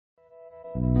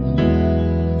Precious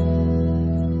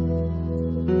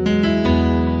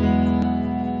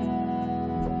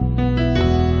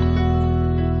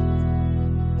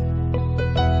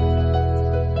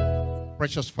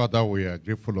Father, we are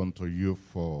grateful unto you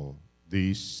for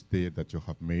this day that you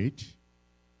have made.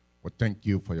 We thank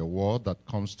you for your word that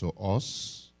comes to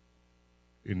us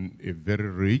in a very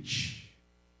rich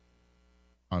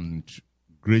and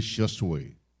gracious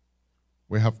way.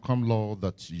 We have come, Lord,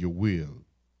 that you will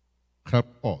help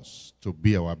us to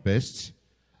be our best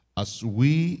as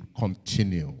we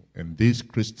continue in this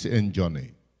Christian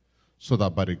journey, so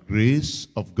that by the grace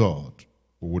of God,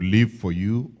 we will live for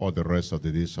you all the rest of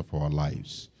the days of our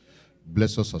lives.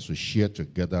 Bless us as we share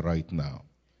together right now.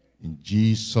 In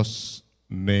Jesus'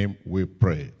 name we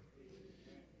pray.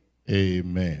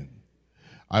 Amen.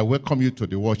 I welcome you to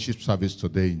the worship service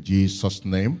today in Jesus'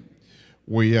 name.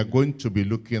 We are going to be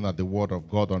looking at the Word of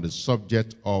God on the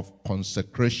subject of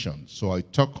consecration. So I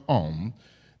talk on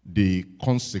the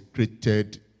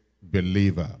consecrated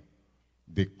believer.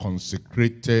 The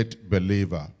consecrated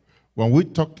believer. When we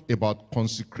talk about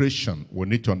consecration, we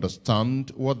need to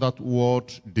understand what that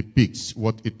word depicts,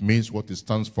 what it means, what it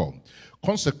stands for.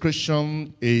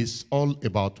 Consecration is all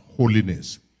about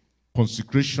holiness.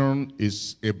 Consecration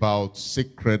is about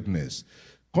sacredness.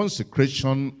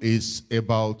 Consecration is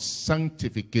about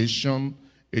sanctification.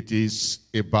 It is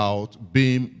about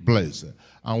being blessed.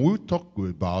 And we talk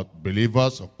about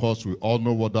believers. Of course, we all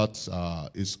know what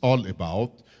that is all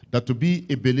about. That to be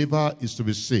a believer is to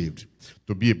be saved.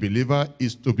 To be a believer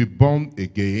is to be born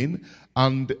again.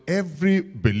 And every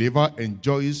believer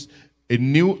enjoys a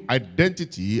new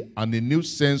identity and a new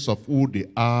sense of who they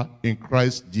are in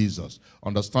Christ Jesus.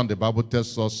 Understand, the Bible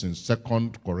tells us in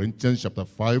 2 Corinthians chapter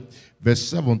 5, verse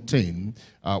 17.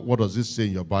 What does it say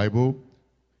in your Bible?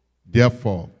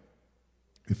 Therefore,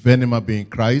 if any man be in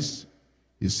Christ,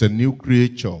 is a new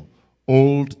creature.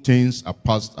 Old things are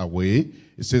passed away.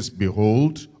 It says,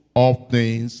 behold, all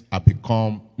things are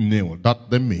become new. That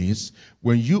means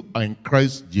when you are in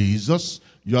Christ Jesus,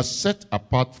 you are set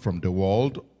apart from the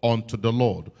world unto the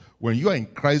Lord. When you are in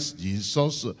Christ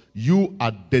Jesus, you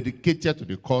are dedicated to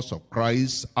the cause of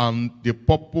Christ and the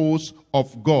purpose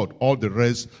of God all the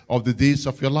rest of the days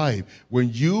of your life.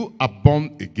 When you are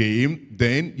born again,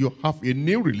 then you have a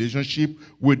new relationship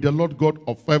with the Lord God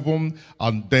of heaven,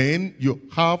 and then you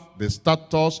have the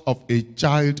status of a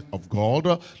child of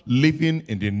God, living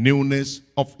in the newness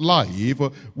of life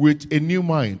with a new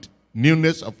mind.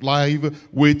 Newness of life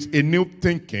with a new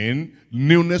thinking,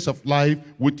 newness of life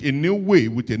with a new way,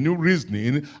 with a new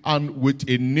reasoning, and with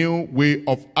a new way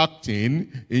of acting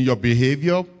in your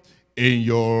behavior, in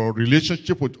your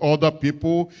relationship with other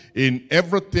people, in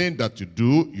everything that you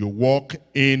do, you walk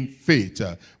in faith.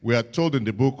 We are told in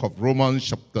the book of Romans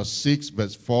chapter 6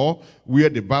 verse 4, where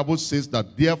the Bible says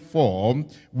that therefore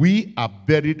we are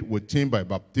buried with him by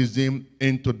baptism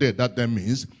into death. That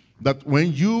means that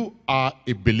when you are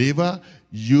a believer,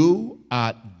 you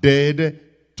are dead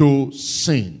to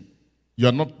sin. You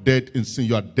are not dead in sin.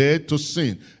 You are dead to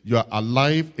sin. You are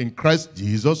alive in Christ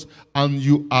Jesus, and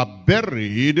you are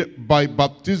buried by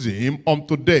baptism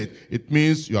unto death. It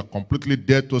means you are completely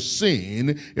dead to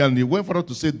sin. And he went further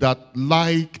to say that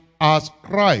like as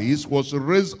Christ was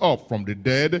raised up from the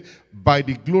dead by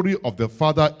the glory of the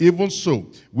Father, even so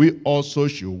we also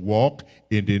should walk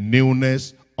in the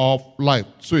newness of life.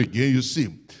 So again, you see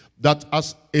that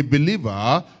as a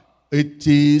believer, it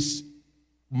is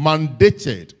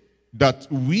mandated that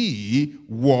we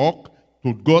walk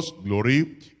to God's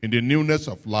glory in the newness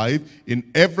of life in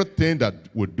everything that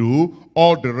we do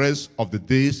all the rest of the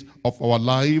days of our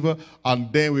life.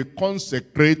 And then we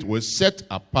consecrate, we set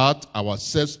apart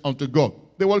ourselves unto God.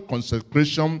 The word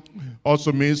consecration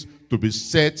also means to be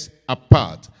set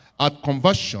apart. At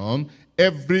conversion,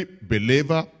 every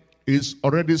believer is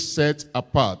already set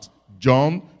apart.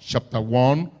 John chapter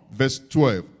 1 verse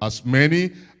 12. As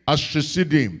many as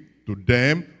received him, to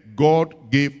them God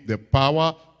gave the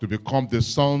power to become the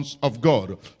sons of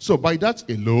God. So by that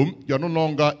alone, you are no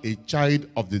longer a child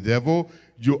of the devil.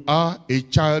 You are a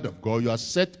child of God. You are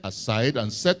set aside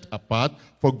and set apart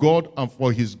for God and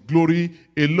for his glory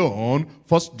alone.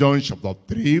 1 John chapter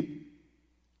 3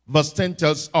 verse 10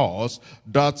 tells us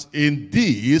that in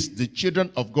this the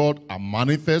children of God are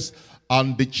manifest,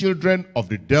 and the children of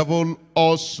the devil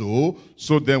also.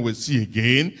 So then we see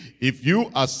again, if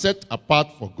you are set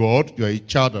apart for God, you are a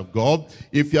child of God.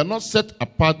 If you are not set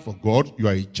apart for God, you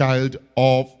are a child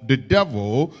of the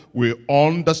devil. We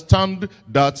understand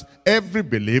that every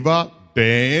believer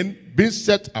then being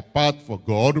set apart for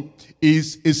God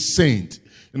is a saint.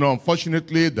 You know,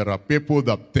 unfortunately, there are people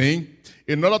that think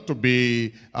in order to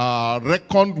be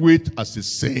reckoned with as a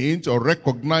saint or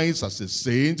recognized as a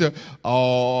saint,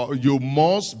 you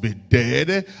must be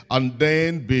dead and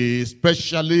then be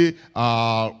specially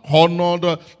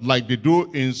honored like they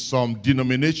do in some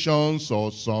denominations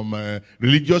or some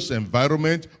religious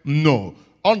environment. No.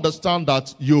 Understand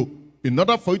that in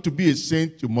order for you to be a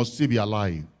saint, you must still be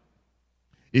alive.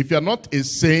 If you are not a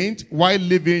saint while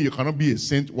living, you cannot be a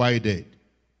saint while dead.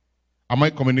 Am I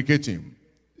communicating?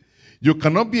 You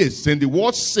cannot be a saint. The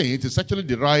word saint is actually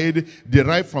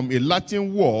derived from a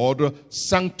Latin word,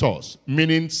 sanctus,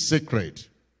 meaning sacred.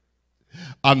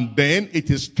 And then it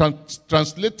is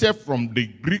translated from the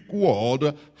Greek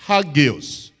word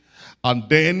hagios, and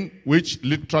then which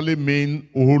literally means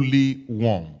holy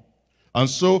one. And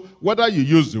so, whether you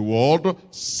use the word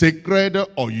sacred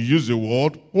or you use the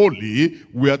word holy,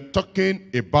 we are talking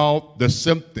about the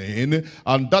same thing.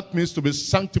 And that means to be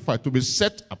sanctified, to be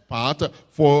set apart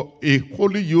for a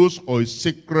holy use or a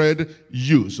sacred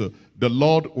use. The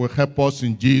Lord will help us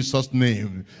in Jesus'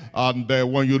 name. And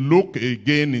when you look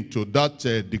again into that,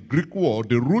 the Greek word,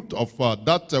 the root of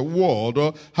that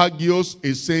word, hagios,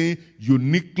 is saying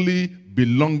uniquely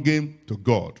belonging to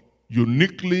God.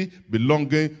 Uniquely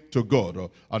belonging to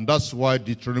God. And that's why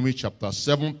Deuteronomy chapter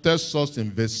 7 tells us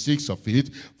in verse 6 of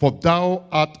it, for thou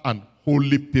art an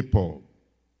holy people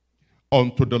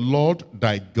unto the Lord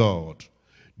thy God.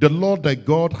 The Lord thy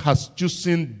God has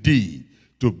chosen thee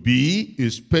to be a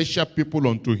special people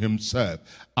unto himself,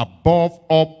 above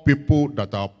all people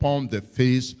that are upon the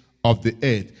face of the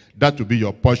earth. That will be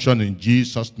your portion in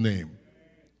Jesus' name.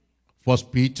 1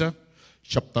 Peter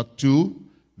chapter 2,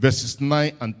 verses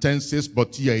 9 and 10 says,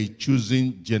 but ye are a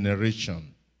chosen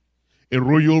generation, a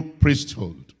royal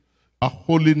priesthood, a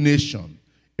holy nation,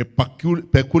 a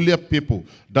peculiar people,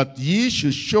 that ye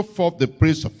should show forth the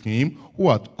praise of him who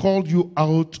hath called you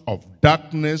out of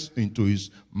darkness into his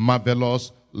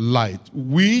marvelous light,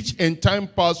 which in time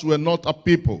past were not a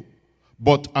people,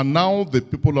 but are now the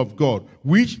people of God,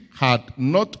 which had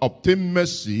not obtained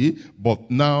mercy,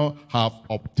 but now have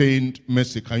obtained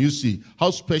mercy. Can you see how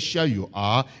special you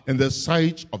are in the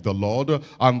sight of the Lord,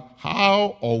 and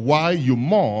how or why you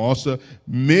must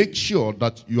make sure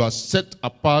that you are set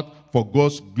apart for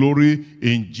God's glory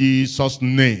in Jesus'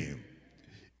 name.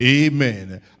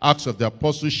 Amen. Acts of the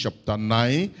Apostles chapter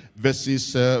 9,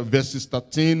 verses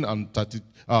 13 and 32.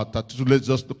 Let's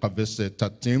just look at verse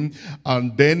 13.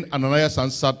 And then Ananias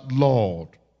answered, Lord,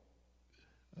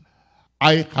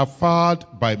 I have heard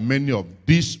by many of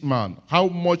this man how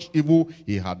much evil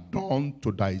he had done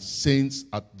to thy saints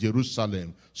at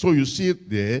Jerusalem. So you see it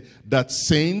there that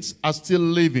saints are still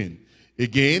living.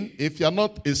 Again, if you are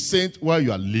not a saint while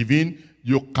you are living,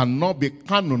 you cannot be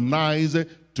canonized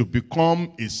to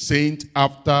become a saint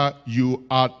after you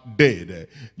are dead.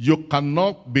 You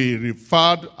cannot be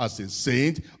referred as a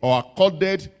saint or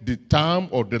accorded the term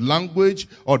or the language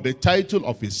or the title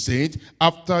of a saint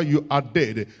after you are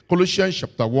dead. Colossians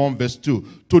chapter 1 verse 2.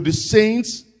 To the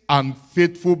saints and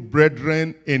faithful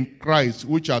brethren in Christ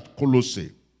which are at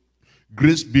Colossae,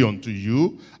 grace be unto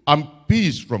you and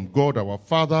peace from God our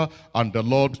Father and the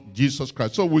Lord Jesus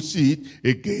Christ. So we see it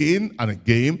again and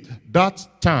again. That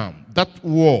term, that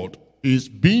word is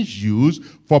being used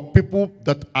for people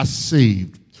that are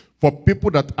saved, for people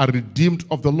that are redeemed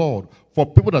of the Lord, for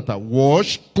people that are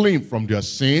washed clean from their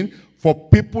sin, for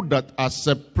people that are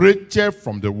separated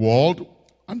from the world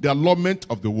and the allurement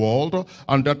of the world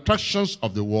and the attractions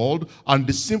of the world and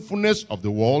the sinfulness of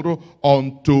the world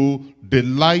unto the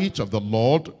light of the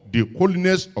Lord, the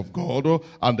holiness of God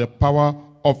and the power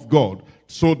of God.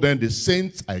 So then the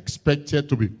saints are expected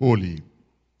to be holy.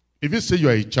 If you say you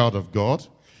are a child of God,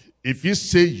 if you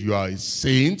say you are a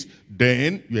saint,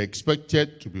 then you are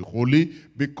expected to be holy,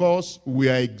 because we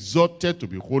are exhorted to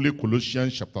be holy.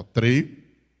 Colossians chapter 3.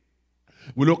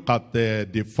 We look at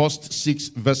the first 6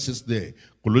 verses there.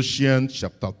 Colossians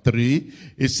chapter 3.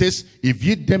 It says, if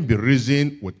ye then be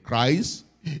risen with Christ,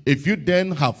 if you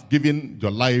then have given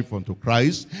your life unto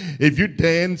Christ, if you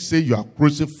then say you are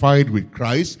crucified with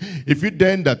Christ, if you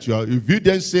then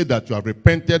say that you have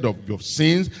repented of your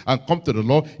sins and come to the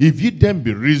Lord, if you then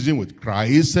be risen with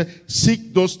Christ,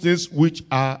 seek those things which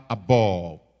are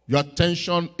above. Your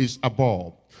attention is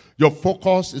above. Your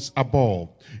focus is above.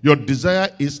 Your desire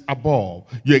is above.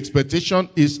 Your expectation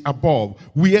is above.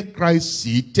 Where Christ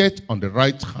seated on the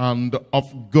right hand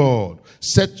of God.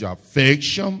 Set your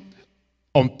affection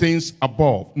on things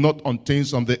above, not on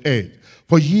things on the earth.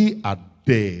 For ye are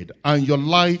dead, and your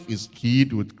life is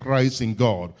hid with Christ in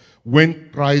God. When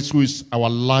Christ, who is our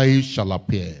life, shall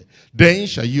appear, then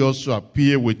shall ye also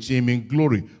appear with him in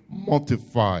glory,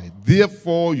 mortified.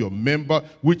 Therefore your member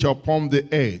which are upon the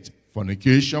earth,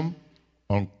 fornication,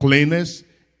 uncleanness,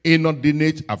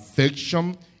 inordinate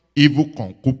affection, evil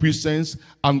concupiscence,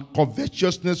 and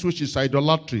covetousness, which is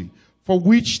idolatry, for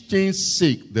which things'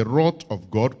 sake the wrath of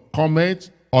God cometh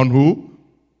on who?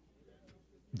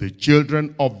 The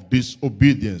children of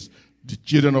disobedience. The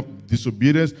children of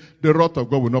disobedience, the wrath of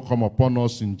God will not come upon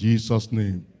us in Jesus'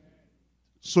 name.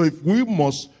 So if we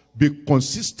must be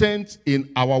consistent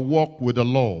in our walk with the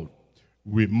Lord,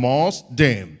 we must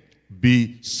then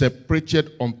be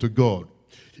separated unto God.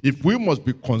 If we must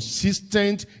be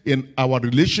consistent in our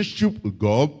relationship with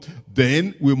God,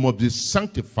 then we must be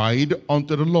sanctified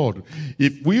unto the Lord.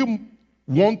 If we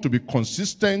want to be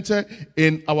consistent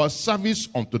in our service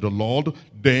unto the Lord,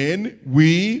 then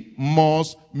we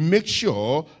must make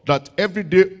sure that every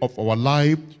day of our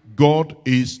life, God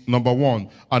is number one.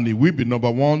 And He will be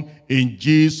number one in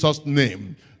Jesus'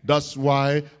 name. That's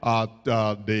why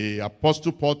the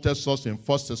Apostle Paul tells us in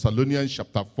 1 Thessalonians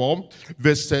chapter 4,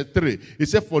 verse 3. He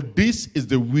said, for this is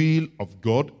the will of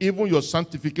God, even your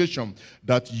sanctification,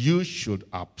 that you should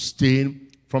abstain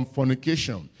from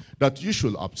fornication, that you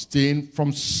should abstain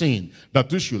from sin,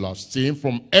 that you should abstain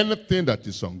from anything that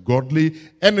is ungodly,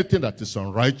 anything that is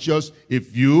unrighteous.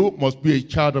 If you must be a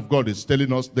child of God, it's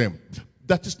telling us them.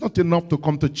 That is not enough to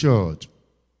come to church.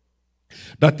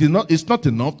 It's not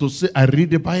enough to say, I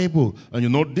read the Bible. And you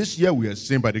know, this year we are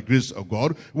saying by the grace of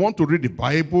God, we want to read the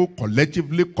Bible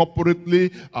collectively, corporately,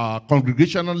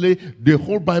 congregationally, the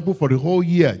whole Bible for the whole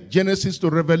year, Genesis to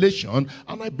Revelation.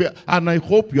 And I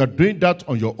hope you are doing that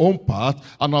on your own part.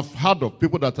 And I've heard of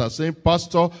people that are saying,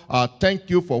 Pastor, thank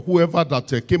you for whoever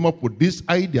that came up with this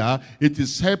idea. It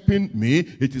is helping me.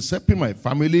 It is helping my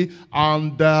family.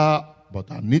 And but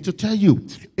I need to tell you,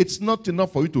 it's not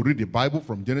enough for you to read the Bible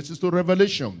from Genesis to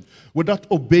Revelation without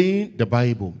obeying the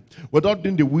Bible, without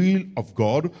doing the will of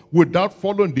God, without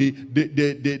following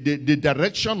the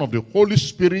direction of the Holy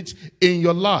Spirit in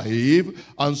your life.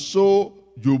 And so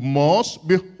you must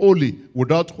be holy.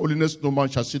 Without holiness, no man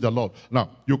shall see the Lord. Now,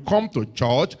 you come to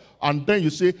church, and then you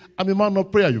say, I'm a man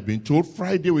of prayer. You've been told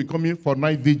Friday we come in for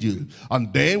night vigil.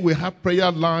 And then we have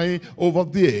prayer line over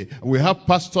there. We have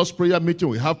pastor's prayer meeting.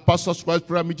 We have pastor's wife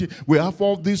prayer meeting. We have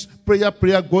all this prayer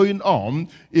going on.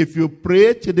 If you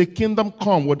pray till the kingdom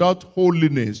come without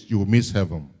holiness, you will miss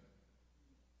heaven.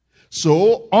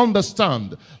 So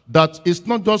understand that it's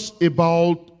not just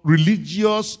about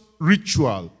religious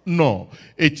ritual. No,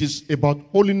 it is about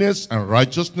holiness and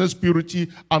righteousness, purity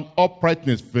and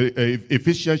uprightness.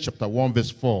 Ephesians chapter 1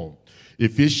 verse 4.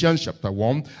 Ephesians chapter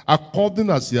 1, according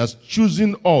as He has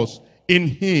chosen us in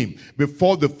Him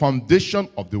before the foundation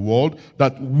of the world,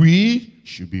 that we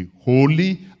should be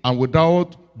holy and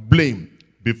without blame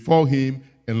before Him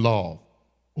in love.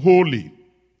 Holy,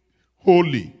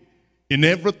 holy in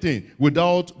everything,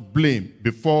 without blame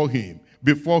before Him.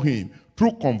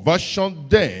 True conversion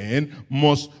then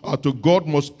to God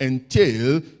must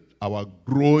entail our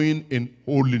growing in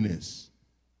holiness,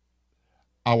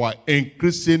 our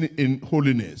increasing in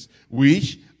holiness,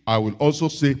 which I will also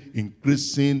say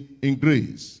increasing in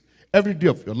grace. Every day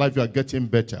of your life you are getting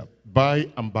better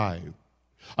by and by.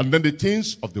 And then the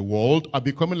things of the world are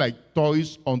becoming like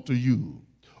toys unto you.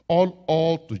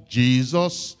 All to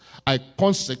Jesus I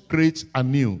consecrate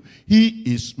anew. He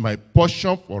is my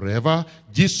portion forever.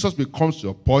 Jesus becomes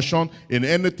your portion in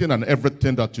anything and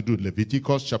everything that you do.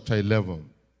 Leviticus chapter 11.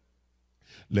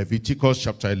 Leviticus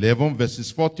chapter 11 verses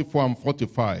 44 and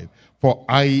 45. For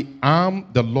I am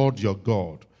the Lord your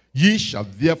God. Ye shall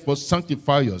therefore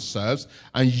sanctify yourselves,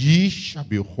 and ye shall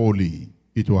be holy.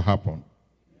 It will happen.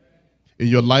 In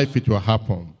your life it will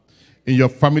happen. In your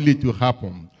family it will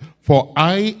happen. For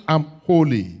I am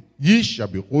holy. Ye shall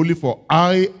be holy, for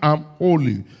I am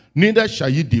holy. Neither shall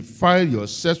ye defile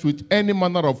yourselves with any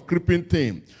manner of creeping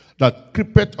thing that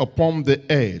creepeth upon the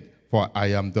earth. For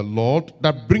I am the Lord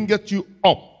that bringeth you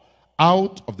up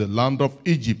out of the land of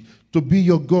Egypt to be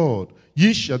your God.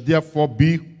 Ye shall therefore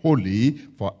be holy,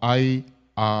 for I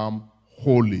am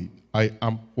holy. I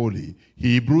am holy.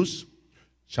 Hebrews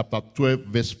chapter 12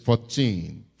 verse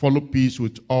 14. Follow peace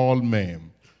with all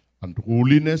men and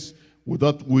holiness,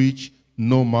 without which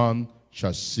no man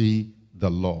shall see the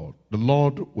Lord. The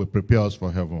Lord will prepare us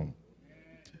for heaven.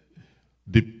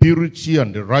 The purity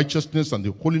and the righteousness and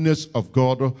the holiness of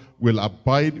God will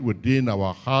abide within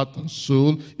our heart and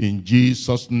soul in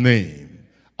Jesus' name.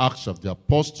 Acts of the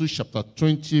Apostles chapter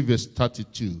 20 verse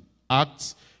 32.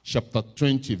 Acts chapter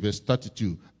 20 verse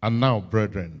 32. And now,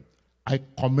 brethren, I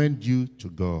commend you to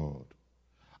God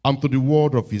and to the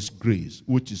word of His grace,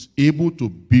 which is able to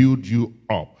build you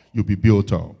up. You'll be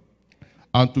built up.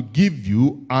 And to give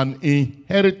you an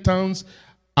inheritance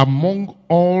among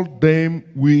all them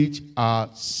which are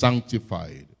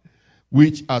sanctified.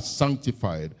 Which are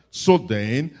sanctified. So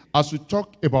then, as we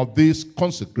talk about this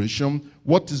consecration,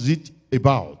 what is it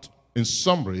about? In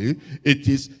summary, it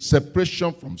is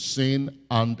separation from sin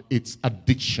and its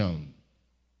addiction.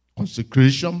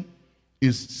 Consecration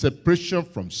is separation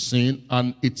from sin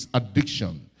and its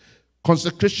addiction.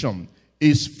 Consecration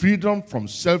is freedom from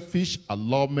selfish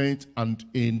allurement and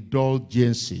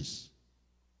indulgences.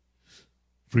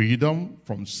 Freedom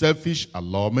from selfish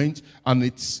allurement and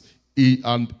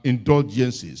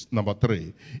indulgences. Number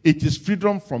 3, it is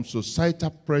freedom from societal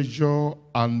pressure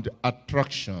and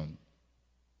attraction.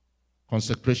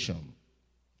 Consecration.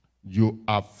 You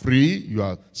are free, you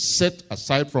are set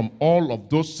aside from all of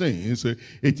those things.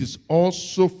 It is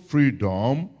also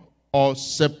freedom or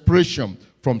separation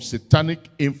from satanic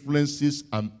influences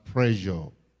and pressure.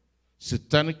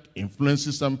 Satanic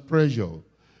influences and pressure.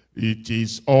 It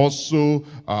is also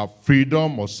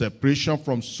freedom or separation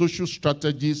from social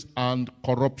strategies and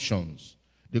corruptions.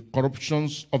 The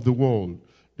corruptions of the world,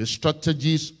 the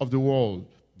strategies of the world,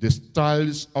 the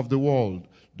styles of the world,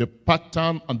 the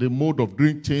pattern and the mode of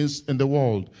doing things in the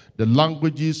world, the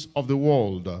languages of the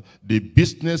world, the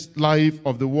business life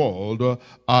of the world,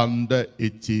 and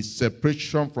it is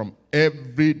separation from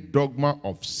every dogma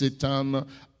of Satan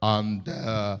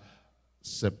and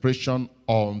separation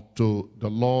unto the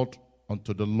Lord,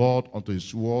 unto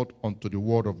his word, unto the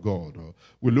word of God.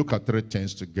 We look at 3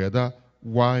 things together.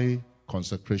 Why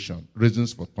consecration?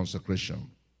 Reasons for consecration.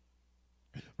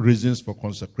 Reasons for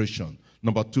consecration.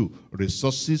 Number 2,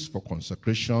 resources for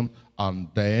consecration, and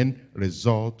then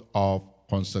result of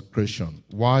consecration.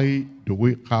 Why do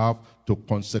we have to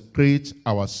consecrate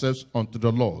ourselves unto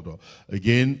the Lord?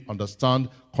 Again, understand,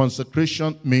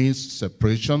 consecration means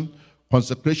separation.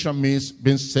 Consecration means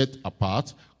being set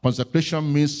apart.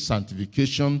 Consecration means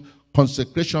sanctification.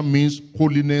 Consecration means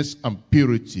holiness and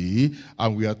purity.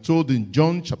 And we are told in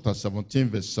John chapter 17,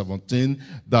 verse 17,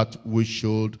 that we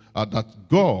should, that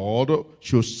God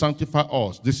should sanctify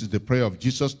us. This is the prayer of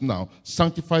Jesus now.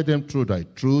 Sanctify them through thy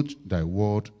truth. Thy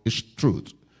word is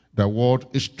truth. Thy word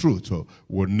is truth.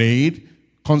 We need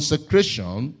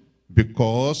consecration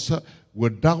because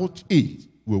without it,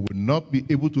 we will not be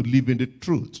able to live in the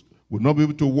truth. Will not be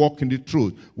able to walk in the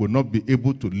truth. Will not be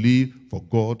able to live for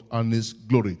God and his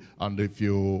glory. And if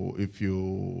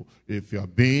you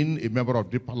have been a member of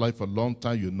Deeper Life for a long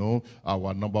time, you know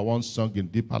our number 1 song in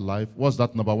Deeper Life. What's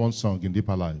that number 1 song in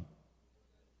Deeper Life?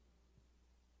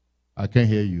 I can't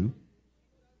hear you.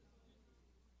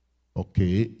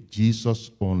 Okay,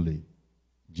 Jesus only.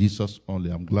 Jesus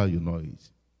only. I'm glad you know it.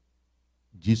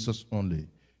 Jesus only.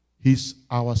 He's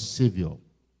our Savior.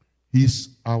 He's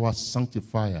our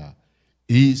sanctifier.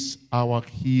 He's our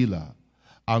healer.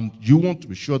 And you want to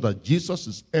be sure that Jesus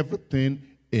is everything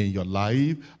in your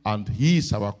life, and he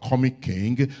is our coming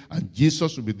King, and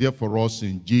Jesus will be there for us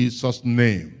in Jesus'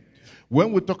 name.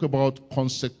 When we talk about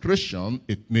consecration,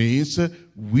 it means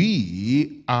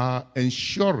we are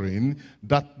ensuring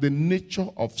that the nature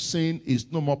of sin is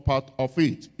no more part of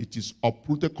it. It is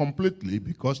uprooted completely,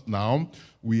 because now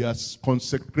we are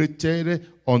consecrated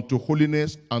unto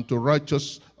holiness and to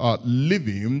righteous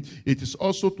living. It is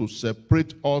also to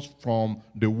separate us from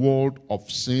the world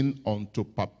of sin unto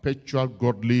perpetual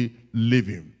godly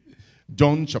living.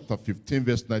 John chapter 15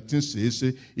 verse 19 says,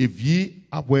 if ye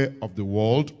are aware of the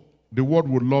world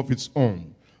will love its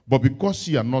own. But because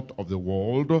ye are not of the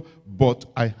world, but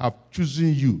I have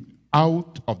chosen you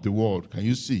out of the world. Can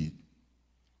you see?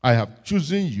 I have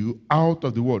chosen you out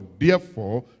of the world.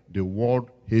 Therefore, the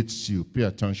world hates you. Pay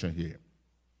attention here.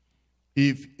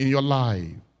 If in your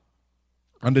life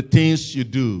and the things you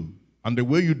do and the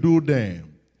way you do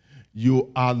them, you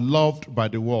are loved by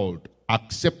the world,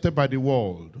 accepted by the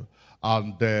world,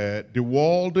 and the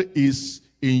world is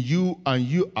in you and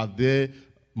you are there,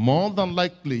 more than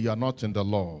likely you are not in the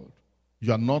Lord.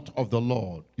 You are not of the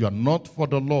Lord. You are not for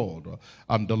the Lord.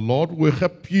 And the Lord will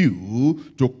help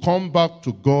you to come back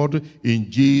to God in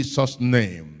Jesus'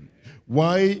 name.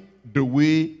 Why do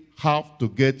we have to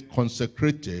get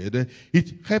consecrated?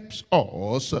 It helps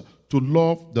us to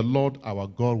love the Lord our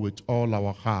God with all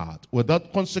our heart.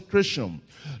 Without consecration,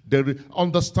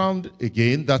 understand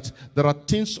again that there are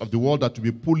things of the world that will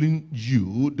be pulling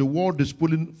you. The world is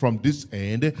pulling from this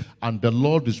end, and the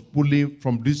Lord is pulling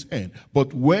from this end.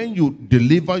 But when you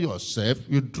deliver yourself,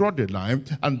 you draw the line,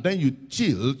 and then you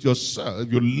tilt yourself,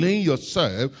 you lean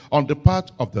yourself on the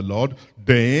path of the Lord,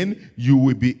 then you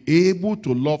will be able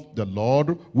to love the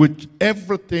Lord with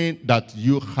everything that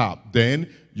you have.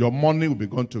 Then Your money will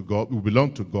belong to God, will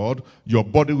belong to God. Your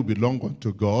body will belong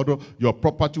unto God. Your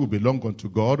property will belong unto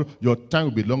God. Your time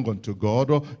will belong unto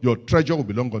God. Your treasure will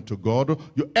belong unto God.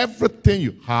 Everything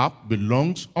you have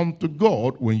belongs unto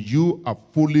God when you are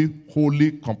fully,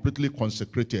 wholly, completely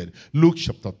consecrated. Luke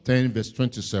chapter 10, verse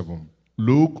 27.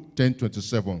 Luke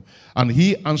 10:27. And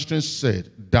he answering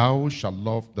said, Thou shalt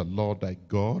love the Lord thy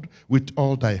God with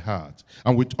all thy heart,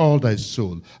 and with all thy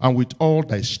soul, and with all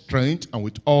thy strength, and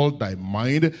with all thy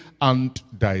mind, and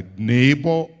thy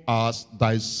neighbor as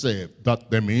thyself.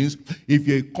 That means if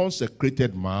you're a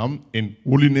consecrated man in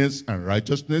holiness and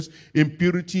righteousness, in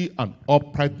purity and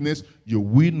uprightness, you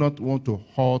will not want to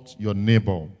hurt your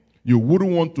neighbor. You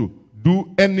wouldn't want to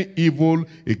do any evil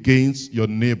against your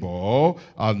neighbor.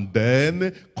 And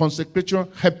then consecration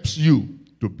helps you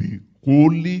to be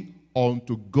holy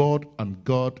unto God and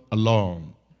God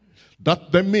alone.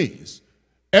 That means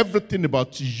everything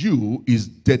about you is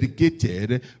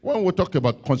dedicated. When we talk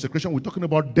about consecration, we're talking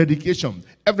about dedication.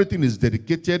 Everything is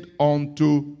dedicated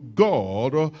unto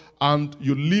God, and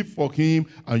you live for him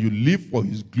and you live for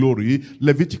his glory.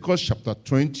 Leviticus chapter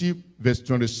 20, verse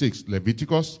 26.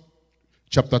 Leviticus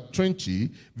chapter 20,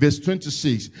 verse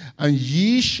 26. And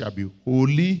ye shall be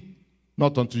holy,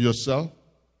 not unto yourself,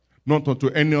 not unto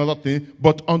any other thing,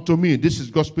 but unto me. This is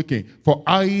God speaking. For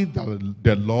I,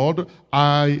 the Lord,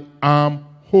 I am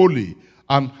holy,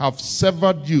 and have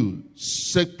severed you,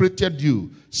 separated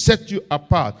you, set you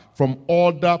apart from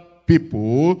other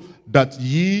people, that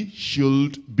ye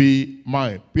should be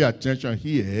mine. Pay attention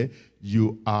here.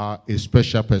 You are a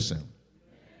special person.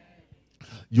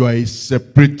 You are a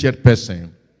separated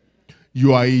person.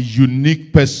 You are a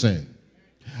unique person.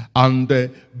 And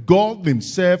God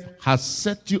himself has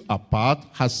set you apart,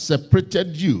 has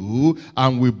separated you,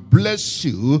 and will bless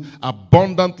you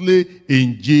abundantly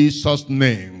in Jesus'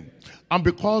 name. And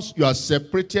because you are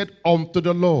separated unto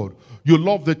the Lord, you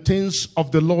love the things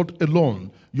of the Lord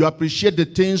alone. You appreciate the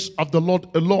things of the Lord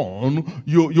alone.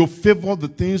 You favor the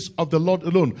things of the Lord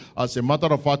alone. As a matter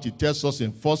of fact, he tells us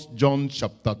in 1 John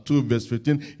chapter 2, verse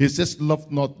 15, he says, Love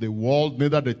not the world,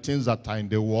 neither the things that are in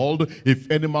the world.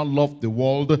 If any man love the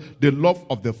world, the love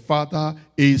of the Father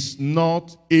is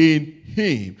not in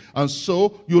him. And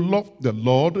so you love the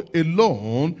Lord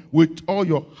alone with all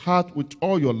your heart, with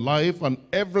all your life, and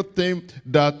everything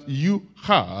that you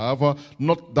have.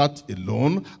 Not that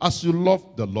alone. As you love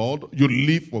the Lord, you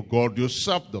live for God, you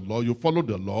serve the Lord, you follow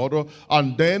the Lord,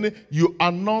 and then you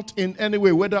are not in any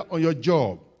way, whether on your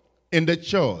job, in the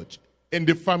church, in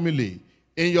the family,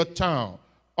 in your town,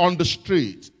 on the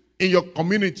street, in your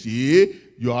community,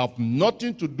 you have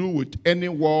nothing to do with any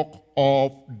work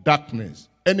of darkness,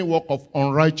 any work of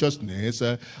unrighteousness,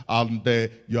 and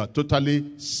you are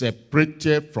totally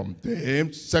separated from them.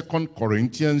 2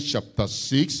 Corinthians chapter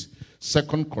 6.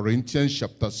 2 Corinthians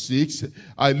chapter 6.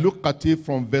 I look at it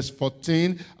from verse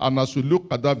 14, and as we look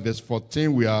at that verse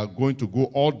 14, we are going to go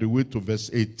all the way to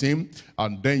verse 18,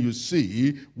 and then you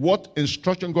see what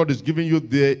instruction God is giving you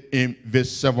there in verse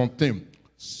 17.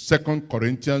 2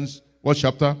 Corinthians, what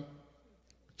chapter?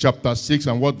 Chapter 6,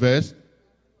 and what verse?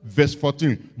 Verse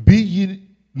 14. Be ye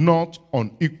not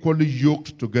unequally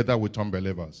yoked together with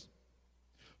unbelievers.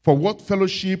 For what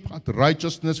fellowship hath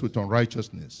righteousness with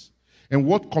unrighteousness? And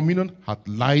what communion hath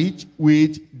light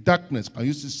with darkness? Can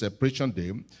you see separation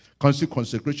there? Can you see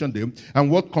consecration there? And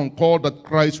what concord that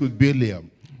Christ with Belial?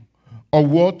 Or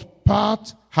what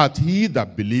part hath he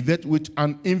that believeth with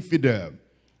an infidel?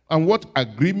 And what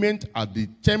agreement at the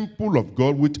temple of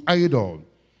God with idol?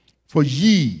 For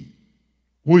ye,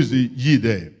 who is the ye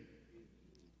there?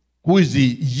 Who is the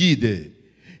ye there?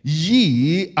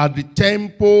 Ye are the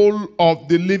temple of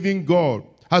the living God.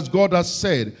 As God has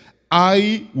said,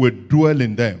 I will dwell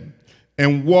in them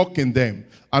and walk in them,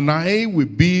 and I will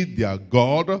be their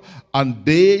God, and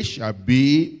they shall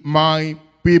be my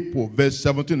people. Verse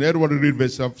 17. Everybody read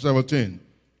verse 17.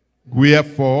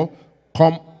 Wherefore,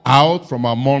 come out from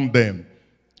among them,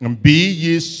 and be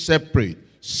ye separate,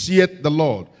 saith the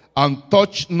Lord, and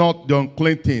touch not the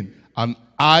unclean thing, and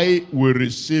I will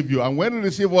receive you. And when you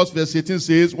receive us, verse 18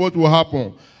 says, what will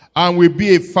happen? And will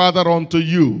be a father unto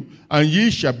you, and ye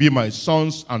shall be my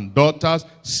sons and daughters,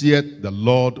 saith the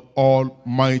Lord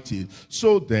Almighty.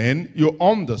 So then, you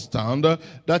understand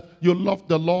that you love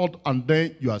the Lord, and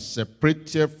then you are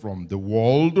separated from the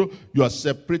world. You are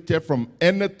separated from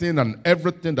anything and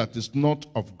everything that is not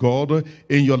of God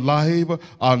in your life,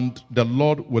 and the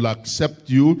Lord will accept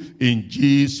you in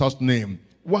Jesus' name.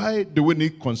 Why do we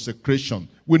need consecration?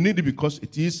 We need it because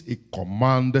it is a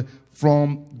command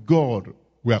from God.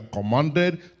 We are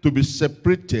commanded to be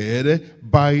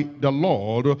separated by the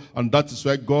Lord. And that is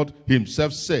why God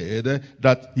himself said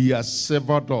that he has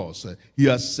severed us. He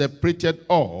has separated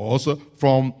us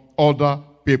from other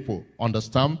people.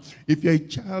 Understand? If you're a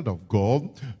child of God,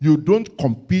 you don't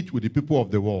compete with the people of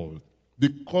the world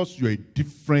because you're a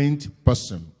different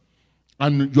person.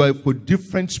 And you are a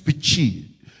different species.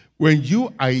 When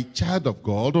you are a child of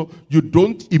God, you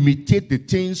don't imitate the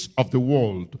things of the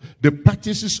world, the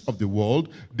practices of the world,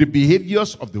 the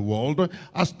behaviors of the world.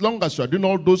 As long as you are doing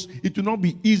all those, it will not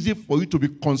be easy for you to be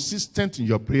consistent in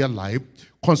your prayer life,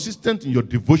 consistent in your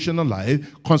devotional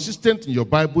life, consistent in your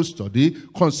Bible study,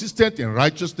 consistent in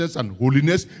righteousness and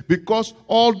holiness, because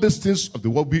all these things of the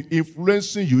world will be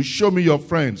influencing you. Show me your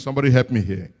friend. Somebody help me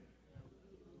here.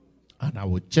 And I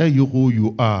will tell you who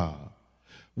you are.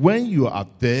 When you are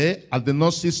there at the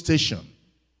nursing station,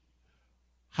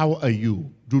 how are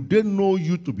you? Do they know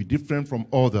you to be different from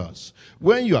others?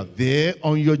 When you are there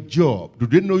on your job, do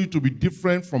they know you to be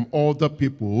different from other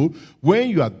people? When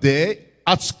you are there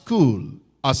at school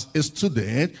as a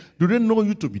student, do they know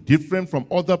you to be different from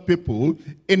other people?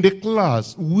 In the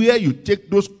class where you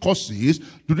take those courses,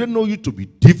 do they know you to be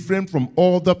different from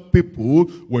other people?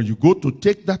 When you go to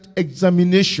take that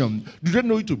examination, do they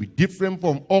know you to be different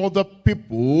from other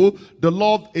people? The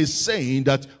Lord is saying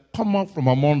that come out from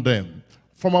among them,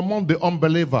 from among the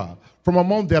unbeliever, from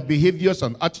among their behaviors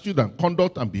and attitude and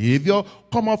conduct and behavior.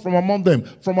 Come out from among them,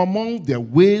 from among their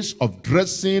ways of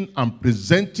dressing and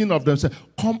presenting of themselves.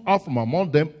 Come out from among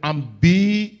them and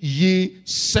be ye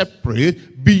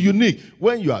separate, be unique.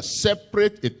 When you are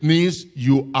separate, it means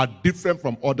you are different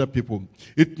from other people.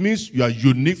 It means you are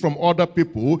unique from other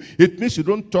people. It means you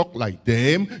don't talk like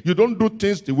them. You don't do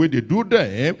things the way they do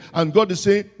them. And God is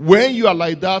saying, when you are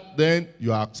like that, then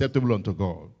you are acceptable unto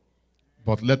God.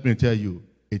 But let me tell you,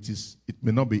 it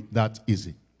may not be that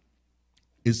easy.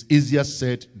 It's easier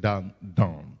said than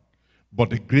done.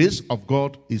 But the grace of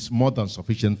God is more than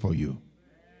sufficient for you.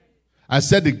 I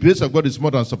said the grace of God is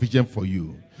more than sufficient for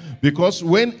you. Because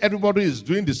when everybody is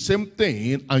doing the same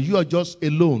thing and you are just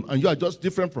alone and you are just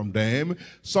different from them,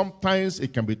 sometimes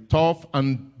it can be tough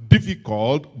and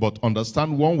difficult, but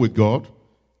understand one with God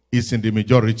is in the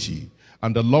majority.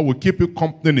 And the Lord will keep you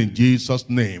company in Jesus'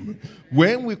 name.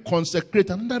 When we consecrate,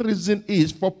 another reason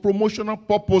is for promotional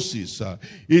purposes.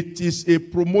 It is a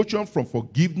promotion from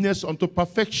forgiveness unto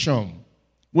perfection.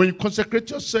 When you consecrate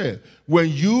yourself,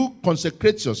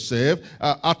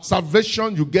 at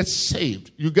salvation, you get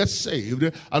saved. You get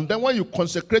saved. And then when you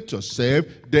consecrate yourself,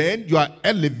 then you are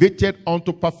elevated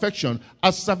unto perfection.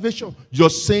 At salvation, your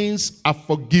sins are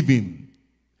forgiven.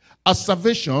 At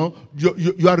salvation,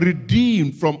 you are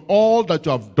redeemed from all that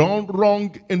you have done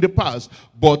wrong in the past.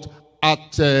 But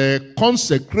at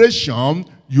consecration,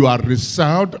 you are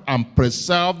reserved and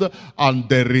preserved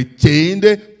and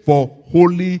retained for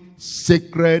holy,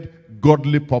 sacred,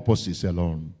 godly purposes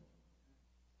alone.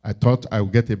 I thought I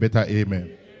would get a better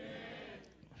amen.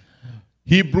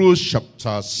 Hebrews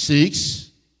chapter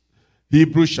 6.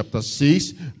 Hebrews chapter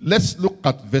 6. Let's look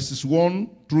at verses 1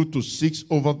 through to 6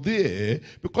 over there,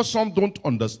 because some don't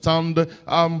understand.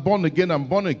 I'm born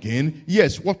again.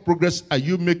 Yes, what progress are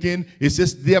you making? It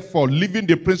says, therefore, leaving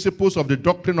the principles of the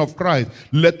doctrine of Christ,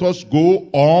 let us go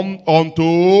on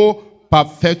unto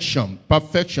perfection.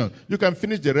 Perfection. You can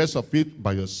finish the rest of it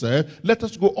by yourself. Let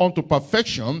us go on to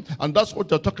perfection. And that's what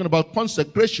you're talking about,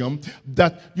 consecration,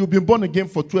 that you've been born again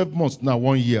for 12 months now,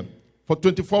 1 year. For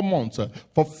 24 months,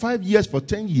 for 5 years, for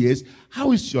 10 years,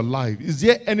 how is your life? Is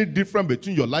there any difference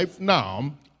between your life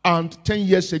now and 10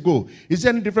 years ago? Is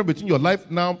there any difference between your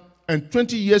life now and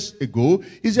 20 years ago?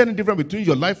 Is there any difference between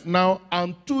your life now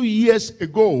and 2 years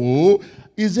ago?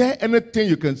 Is there anything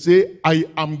you can say, I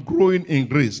am growing in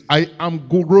grace, I am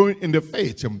growing in the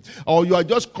faith? Or you are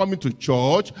just coming to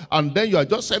church and then you are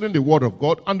just saying the word of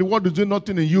God and the word is doing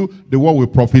nothing in you, the word will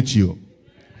profit you.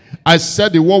 I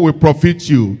said the word will profit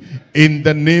you in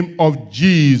the name of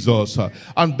Jesus.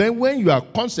 And then when you are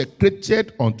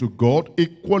consecrated unto God,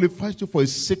 it qualifies you for a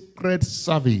sacred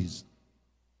service.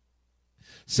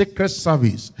 Sacred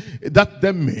service. That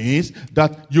then means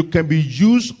that you can be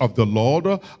used of the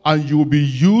Lord and you will be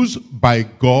used by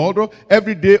God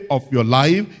every day of your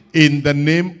life in the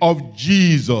name of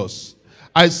Jesus.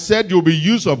 I said you'll be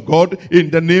used of God in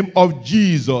the name of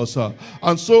Jesus.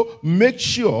 And so make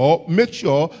sure,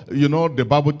 you know, the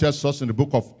Bible tells us in the book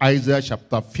of Isaiah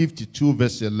chapter 52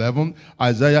 verse 11,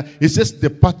 Isaiah, it says,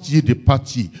 depart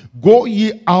ye, go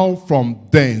ye out from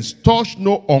thence, touch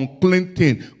no unclean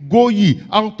thing, go ye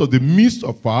out of the midst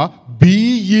of her, be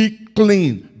ye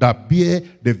clean, that bear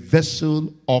the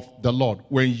vessel of the Lord.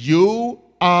 When you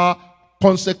are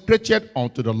consecrated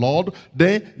unto the Lord,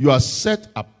 then you are set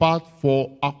apart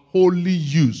for a holy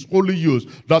use. Holy use,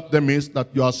 that means that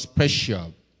you are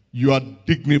special. You are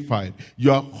dignified.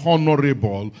 You are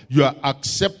honorable. You are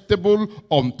acceptable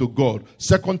unto God.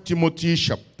 2 Timothy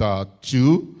chapter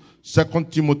 2. 2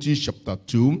 Timothy chapter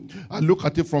 2. And look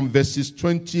at it from verses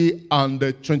 20 and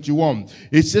 21.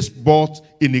 It says, but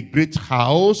in a great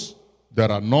house there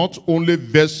are not only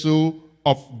vessels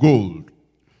of gold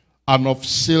and of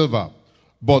silver,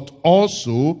 but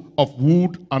also of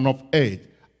wood and of earth,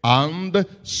 and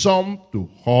some to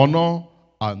honor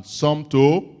and some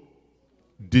to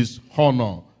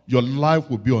dishonor. Your life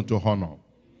will be unto honor.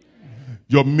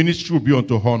 Your ministry will be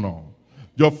unto honor.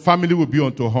 Your family will be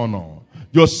unto honor.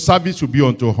 Your service will be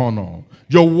unto honor.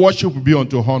 Your worship will be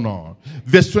unto honor.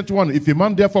 Verse 21, if a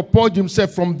man therefore purge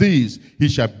himself from these, he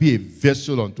shall be a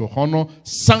vessel unto honor,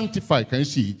 sanctified. Can you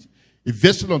see it? A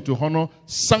vessel unto honor,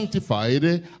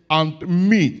 sanctified, and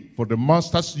meet for the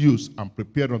master's use, and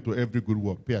prepared unto every good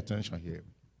work. Pay attention here.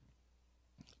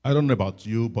 I don't know about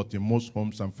you, but in most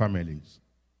homes and families,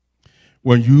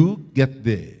 when you get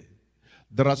there,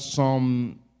 there are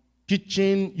some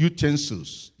kitchen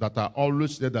utensils that are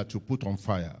always there that you put on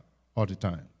fire all the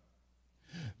time.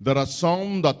 There are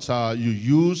some that you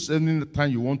use any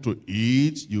time you want to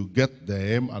eat, you get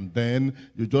them, and then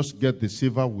you just get the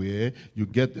silverware, you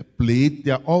get the plate.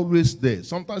 They are always there.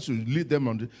 Sometimes you leave them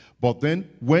on but then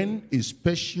when a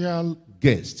special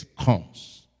guest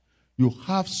comes, you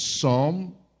have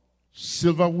some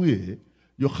silverware,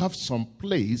 you have some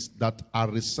plates that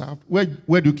are reserved. Where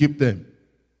do you keep them?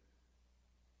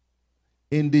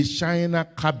 In the China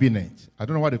cabinet. I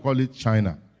don't know why they call it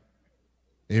China.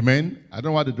 Amen. I don't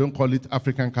know why they don't call it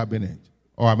African cabinet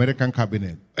or American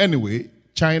cabinet. Anyway,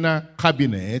 China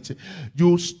cabinet,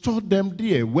 you store them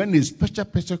there. When a special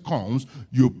person comes,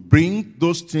 you bring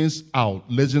those things out.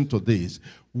 Listen to this.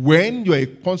 When you're a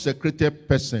consecrated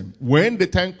person, when the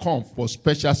time comes for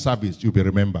special service, you'll be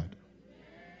remembered.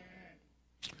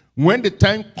 When the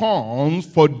time comes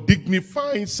for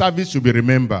dignified service, you'll be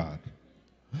remembered.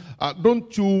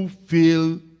 Don't you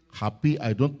feel happy?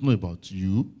 I don't know about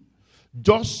you.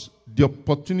 Just the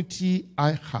opportunity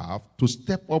I have to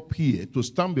step up here, to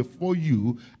stand before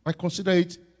you, I consider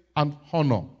it an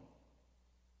honor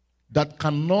that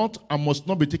cannot and must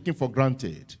not be taken for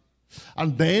granted.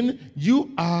 And then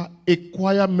you are a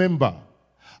choir member.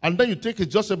 And then you think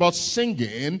it's just about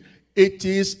singing. It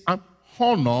is an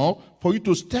honor for you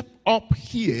to step up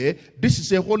here. This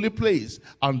is a holy place.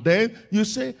 And then you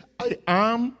say, I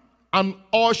am an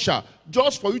usher,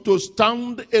 just for you to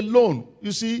stand alone.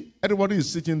 You see, everybody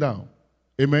is sitting down.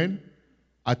 Amen.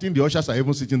 I think the ushers are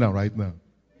even sitting down right now.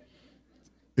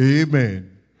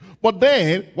 Amen. But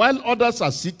then, while others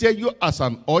are seated, you as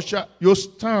an usher, you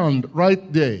stand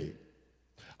right there.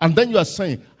 And then you are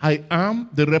saying, I am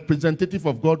the representative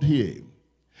of God here.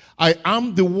 I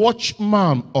am the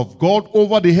watchman of God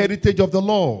over the heritage of the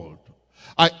Lord.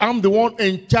 I am the one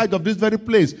in charge of this very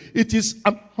place. It is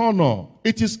an honor.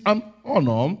 It is an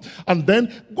honor. And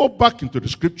then go back into the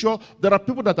scripture. There are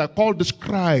people that are called the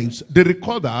scribes, the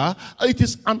recorder. It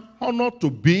is an honor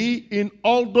to be in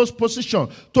all those positions.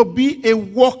 To be a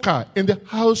worker in the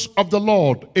house of the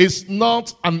Lord is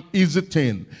not an easy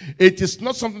thing. It is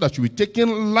not something that should be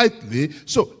taken lightly.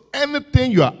 So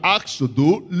anything you are asked to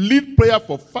do, lead prayer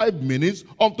for 5 minutes.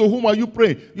 Unto whom are you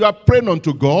praying? You are praying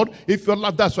unto God. If you're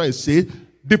not, that's why I say,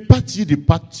 depart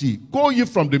ye, go ye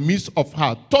from the midst of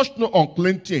her, touch no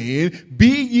unclean thing, be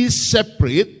ye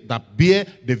separate, that bear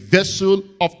the vessel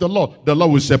of the Lord. The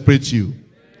Lord will separate you.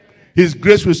 His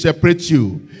grace will separate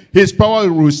you. His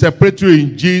power will separate you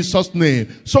in Jesus'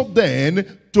 name. So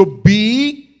then, to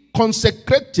be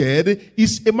consecrated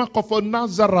is a mark of a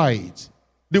Nazarite.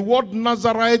 The word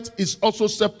Nazarite is also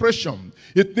separation.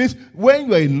 It means when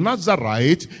you are a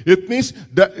Nazarite, it means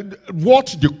that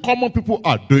what the common people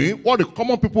are doing, what the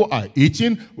common people are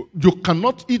eating, you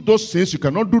cannot eat those things, you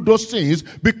cannot do those things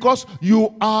because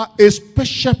you are a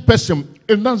special person.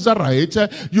 A Nazarite,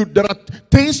 there are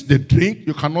things they drink,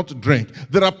 you cannot drink.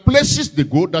 There are places they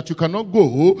go that you cannot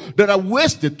go. There are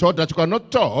ways they talk that you cannot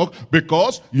talk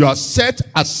because you are set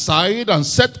aside and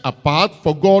set apart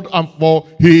for God and for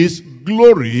His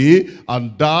glory,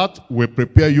 and that will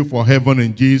prepare you for heaven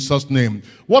in Jesus' name.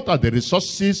 What are the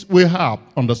resources we have?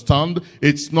 Understand,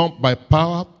 it's not by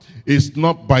power, it's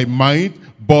not by might,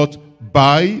 but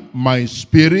by my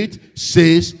spirit,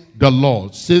 says the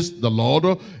Lord. Says the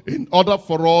Lord, in order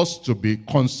for us to be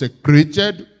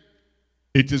consecrated,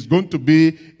 it is going to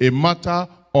be a matter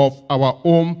of our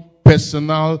own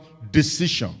personal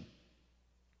decision.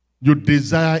 You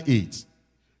desire it.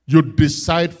 You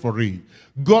decide for it.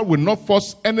 God will not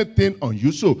force anything on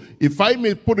you. So, if I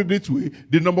may put it this way,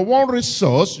 the number one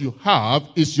resource you have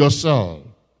is yourself.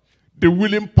 The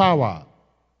willing power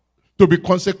to be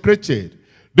consecrated.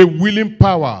 The willing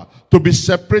power to be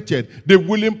separated. The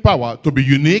willing power to be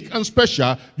unique and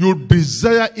special. You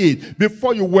desire it.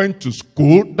 Before you went to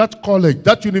school, that college,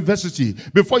 that university,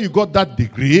 before you got that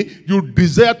degree, you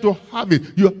desire to have it.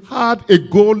 You had a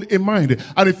goal in mind.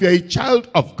 And if you're a child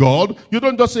of God, you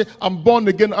don't just say, I'm born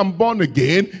again, I'm born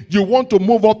again. You want to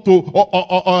move up to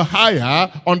or higher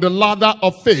on the ladder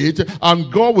of faith, and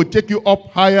God will take you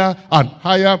up higher and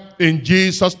higher in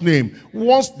Jesus' name.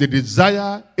 Once the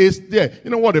desire is there.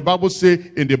 You know what the Bible says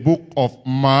in the book of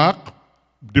Mark?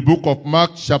 The book of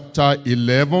Mark chapter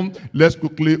 11. Let's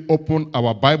quickly open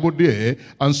our Bible there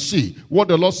and see what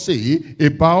the Lord say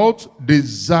about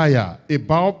desire.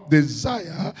 About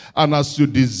desire. And as you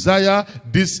desire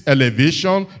this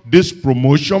elevation, this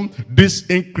promotion, this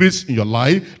increase in your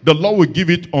life, the Lord will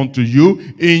give it unto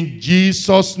you in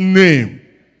Jesus' name.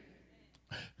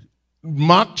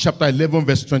 Mark chapter 11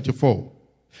 verse 24.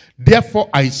 Therefore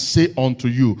I say unto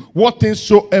you, what things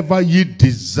soever ye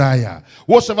desire,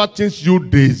 whatsoever things you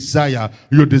desire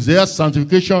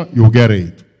sanctification, you get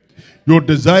it. You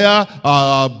desire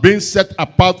being set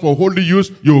apart for holy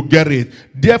use, you get it.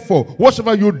 Therefore,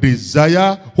 whatsoever you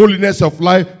desire, holiness of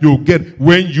life, you get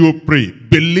when you pray.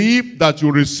 Believe that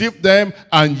you receive them,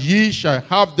 and ye shall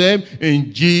have them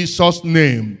in Jesus'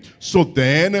 name. So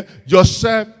then,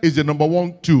 yourself is the number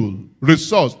one tool,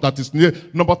 resource that is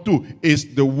needed. Number two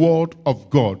is the word of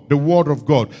God. The word of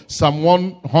God. Psalm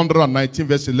 119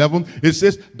 verse 11, it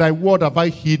says, thy word have I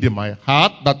hid in my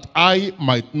heart, that I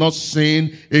might not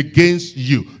sin against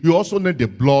you. You also need the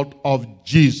blood of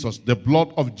Jesus. The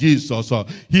blood of Jesus.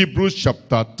 Hebrews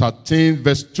chapter 13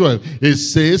 verse 12. It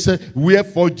says,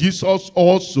 wherefore Jesus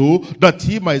also, that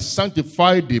he might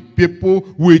sanctify the people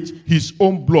with his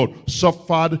own blood,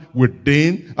 suffered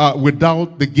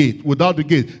without the gate. Without the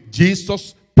gate.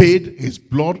 Jesus paid his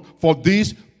blood for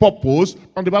this purpose,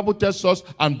 and the Bible tells us,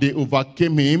 and they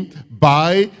overcame him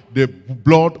by the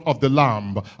blood of the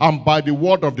Lamb and by the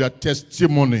word of their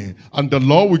testimony. And the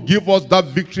Lord will give us that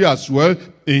victory as well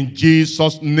in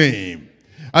Jesus' name.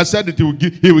 I said that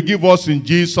he will give us in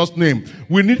Jesus' name.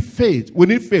 We need faith. We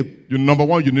need faith. Number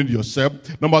one, you need yourself.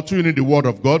 Number two, you need the word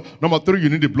of God. Number three, you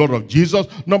need the blood of Jesus.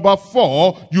 Number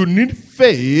four, you need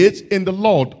faith in the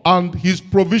Lord and his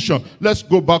provision. Let's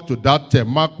go back to that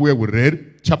Mark where we read.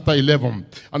 Chapter 11.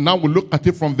 And now we look at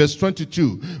it from verse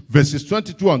 22. Verses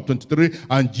 22 and 23.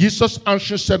 And Jesus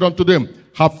answered said unto them,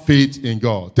 have faith in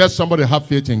God. Tell somebody, have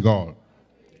faith in God.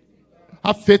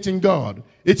 Have faith in God.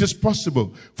 It is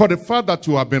possible. For the fact that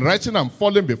you have been rising and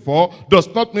falling before does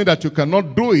not mean that you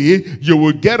cannot do it. You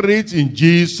will get it in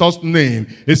Jesus' name.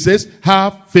 It says,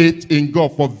 have faith in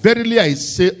God. For verily I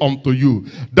say unto you,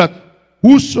 that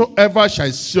whosoever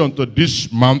shall say unto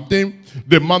this mountain,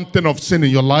 the mountain of sin in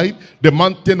your life, the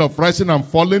mountain of rising and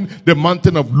falling, the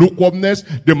mountain of lukewarmness,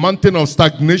 the mountain of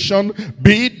stagnation,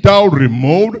 be thou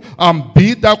removed, and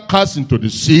be thou cast into the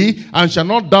sea, and shall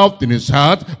not doubt in his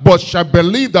heart, but shall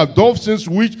believe that those things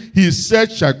which he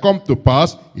said shall come to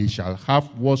pass, he shall have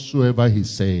whatsoever he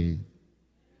said.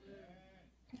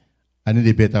 I need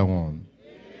a better one.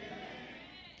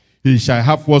 He shall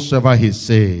have whatsoever he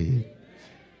said.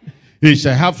 He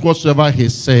shall have whatsoever he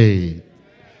said.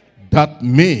 That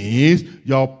means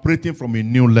you're operating from a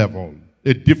new level,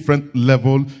 a different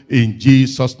level in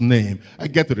Jesus' name. I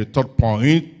get to the third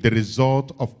point, the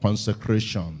result of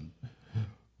consecration.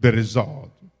 The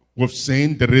result. We've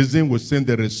seen the reason, we've seen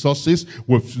the resources,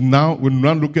 we're now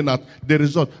looking at the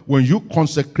result. When you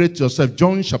consecrate yourself,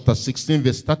 John chapter 16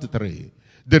 verse 33,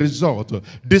 the result,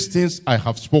 these things I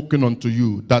have spoken unto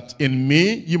you, that in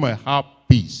me you might have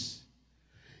peace.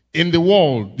 In the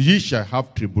world ye shall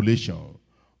have tribulation.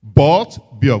 But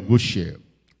be of good cheer.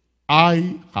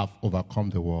 I have overcome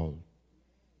the world.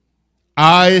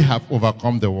 I have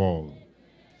overcome the world.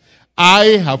 I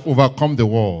have overcome the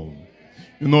world.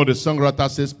 You know, the songwriter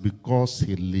says, because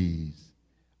he lives,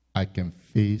 I can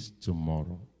face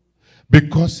tomorrow.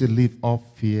 Because he lives, all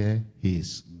fear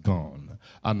is gone.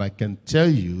 And I can tell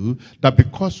you that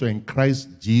because you're in Christ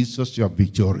Jesus, you are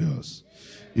victorious.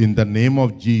 In the name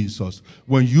of Jesus.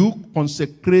 When you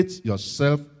consecrate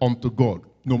yourself unto God,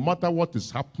 no matter what is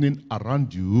happening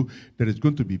around you, there is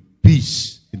going to be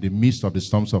peace in the midst of the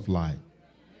storms of life.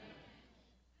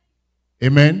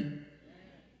 Amen?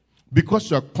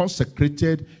 Because you are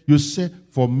consecrated, you say,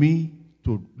 for me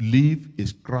to live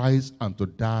is Christ and to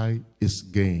die is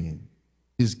gain.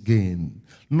 Is gain.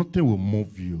 Nothing will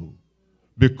move you.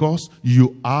 Because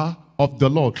you are of the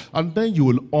Lord. And then you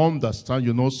will understand,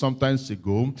 some time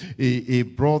ago, a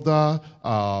brother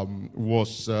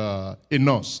was a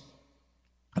nurse,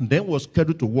 and then was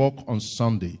scheduled to work on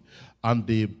Sunday. And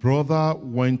the brother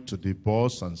went to the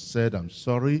boss and said, I'm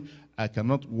sorry, I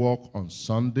cannot work on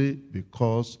Sunday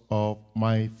because of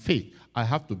my faith. I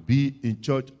have to be in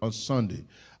church on Sunday.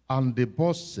 And the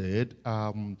boss said,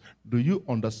 do you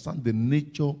understand the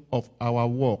nature of our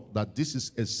work, that this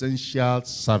is essential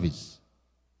service?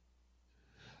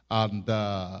 And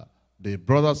the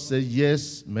brother said,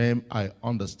 yes, ma'am, I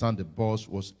understand. The boss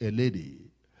was a lady.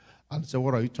 And said,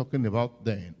 what are you talking about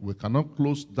then? We cannot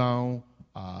close down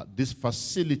this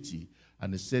facility.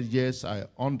 And he said, yes, I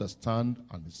understand.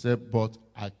 And he said, but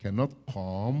I cannot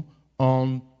come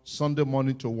on Sunday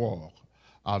morning to work.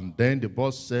 And then the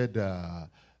boss said,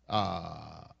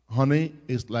 honey,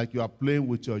 it's like you are playing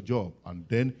with your job. And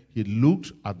then he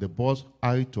looked at the boss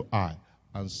eye to eye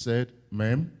and said,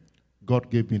 ma'am, God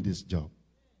gave me this job.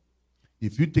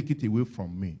 If you take it away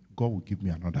from me, God will give me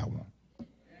another one.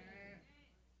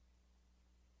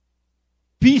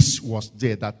 Peace was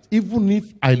there, that even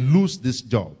if I lose this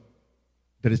job,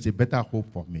 there is a better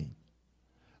hope for me.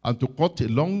 And to cut a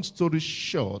long story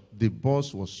short, the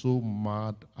boss was so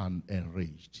mad and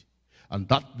enraged. And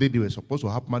that day they were supposed to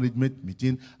have management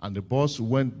meeting, and the boss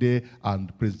went there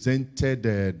and presented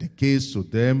the case to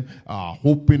them,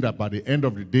 hoping that by the end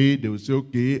of the day they would say,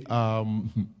 okay,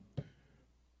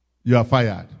 you are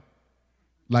fired.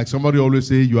 Like somebody always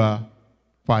say, you are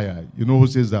fired. You know who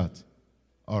says that?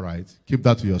 All right, keep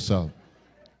that to yourself.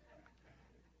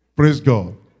 Praise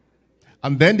God.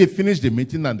 And then they finished the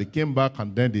meeting and they came back,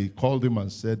 and then they called him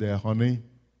and said, honey,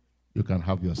 you can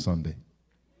have your Sunday.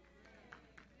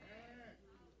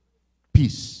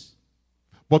 Peace.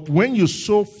 But when you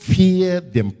so fear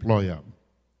the employer,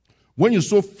 when you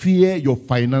so fear your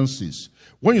finances,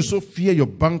 when you so fear your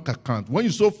bank account, when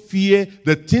you so fear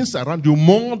the things around you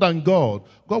more than God,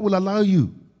 God will allow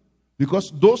you.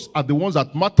 Because those are the ones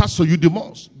that matter to you the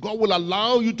most. God will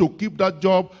allow you to keep that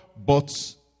job,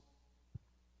 but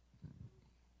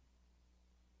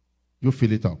you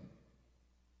fill it up.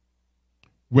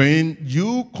 When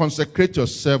you consecrate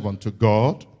yourself unto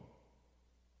God,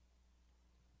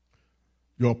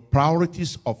 your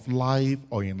priorities of life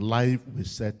or in life will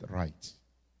set right.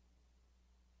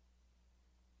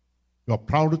 Your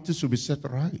priorities will be set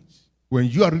right when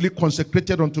you are really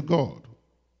consecrated unto God.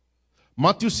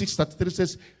 Matthew 6:33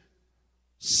 says,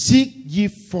 seek ye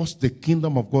first the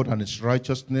kingdom of God and his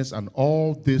righteousness, and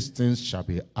all these things shall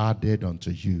be added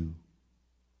unto you.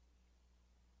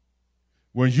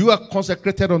 When you are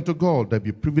consecrated unto God, there will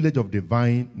be privilege of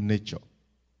divine nature.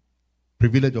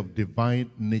 Privilege of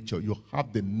divine nature. You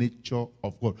have the nature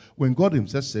of God. When God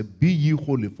himself said, be ye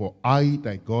holy, for I,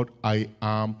 thy God, I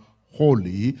am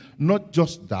holy. Not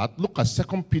just that. Look at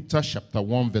 2 Peter chapter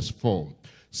 1 verse 4.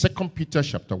 2 Peter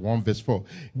chapter 1 verse 4.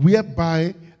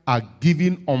 Whereby are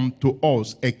given unto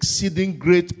us exceeding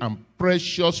great and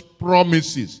precious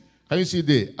promises. Can you see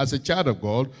there? As a child of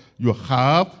God, you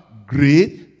have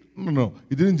great. No.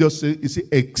 It didn't just say, it said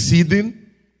exceeding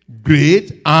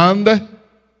great and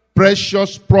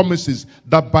precious promises,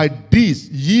 that by this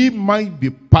ye might be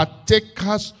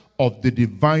partakers of the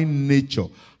divine nature,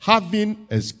 having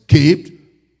escaped,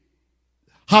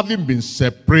 having been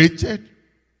separated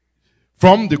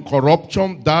from the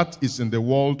corruption that is in the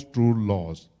world through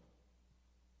laws.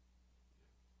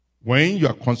 When you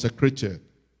are consecrated,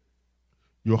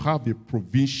 you have a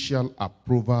provincial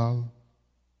approval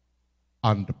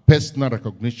and personal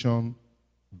recognition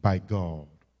by God.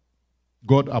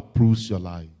 God approves your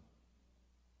life.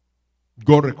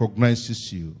 God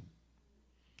recognizes you.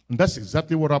 And that's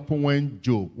exactly what happened when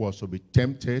Job was to be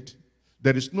tempted.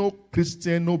 There is no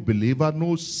Christian, no believer,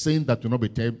 no saint that will not be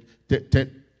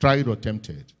tried or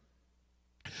tempted.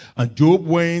 And Job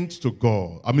went to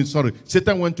God.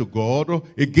 Satan went to God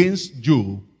against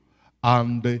Job.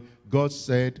 And God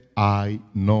said, I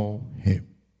know him.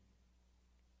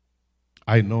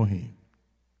 I know him.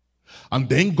 And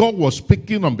then God was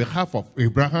speaking on behalf of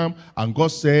Abraham, and God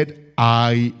said,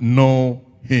 I know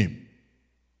him.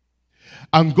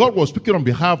 And God was speaking on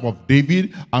behalf of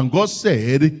David, and God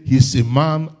said, he's a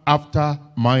man after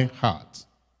my heart.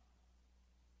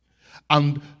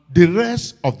 And the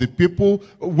rest of the people,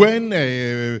 when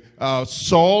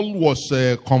Saul was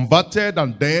converted,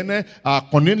 and then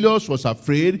Cornelius was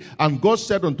afraid, and God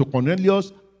said unto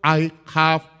Cornelius, I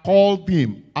have called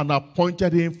him and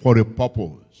appointed him for a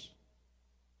purpose.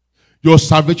 Your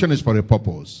salvation is for a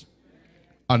purpose.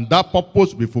 And that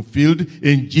purpose will be fulfilled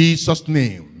in Jesus'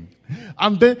 name.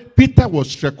 And then Peter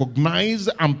was recognized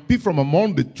and picked from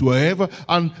among the 12.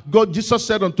 And Jesus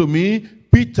said unto me,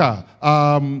 Peter,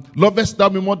 lovest thou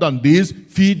me more than this?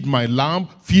 Feed my lamb,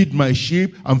 feed my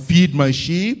sheep, and feed my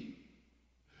sheep.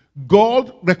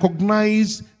 God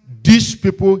recognizes these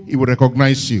people, he will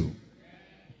recognize you.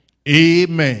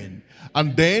 Amen.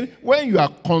 And then when you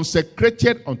are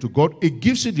consecrated unto God, it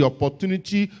gives you the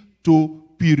opportunity to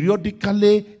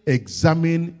periodically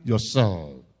examine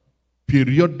yourself.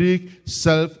 Periodic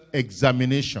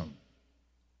self-examination.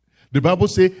 The Bible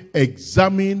says,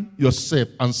 examine yourself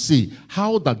and see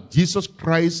how that Jesus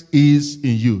Christ is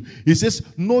in you. It says,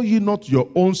 know ye not your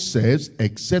own selves,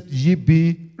 except ye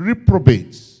be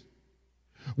reprobates.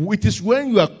 It is when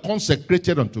you are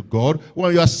consecrated unto God,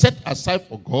 when you are set aside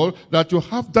for God, that you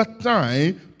have that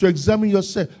time to examine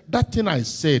yourself. That thing I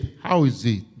said, how is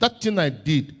it? That thing I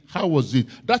did, how was it?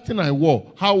 That thing I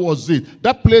wore, how was it?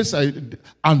 That place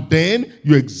and then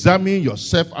you examine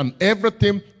yourself and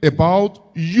everything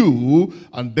about you,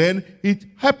 and then it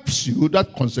helps you,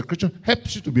 that consecration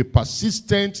helps you to be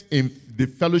persistent in the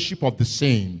fellowship of the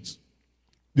saints.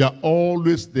 They are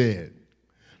always there.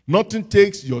 Nothing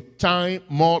takes your time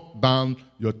more than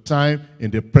your time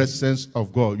in the presence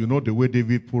of God. You know the way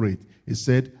David put it. He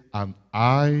said, and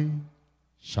I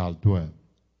shall dwell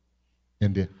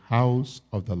in the house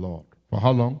of the Lord. For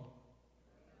how long?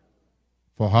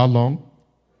 For how long?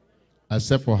 I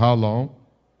said for how long?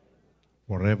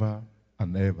 Forever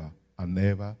and ever and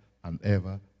ever and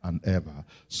ever and ever.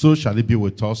 So shall it be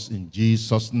with us in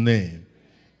Jesus' name.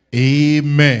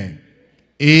 Amen.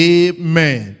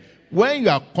 Amen. When you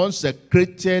are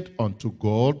consecrated unto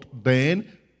God, then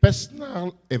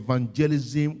personal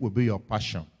evangelism will be your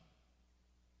passion.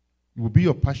 It will be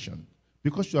your passion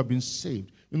because you have been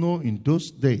saved. You know, in those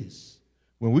days,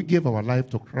 when we gave our life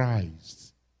to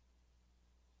Christ,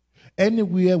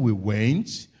 anywhere we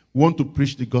went, we want to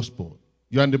preach the gospel.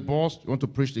 You're on the bus, you want to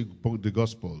preach the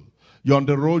gospel. You're on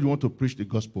the road, you want to preach the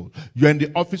gospel. You're in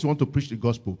the office, you want to preach the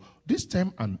gospel. This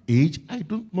time and age, I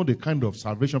don't know the kind of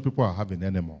salvation people are having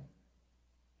anymore.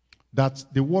 That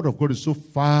the word of God is so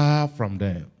far from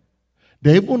them.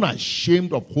 They're even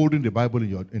ashamed of holding the Bible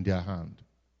in their hand.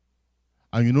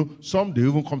 And you know, some they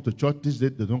even come to church this day,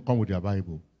 they don't come with their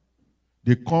Bible.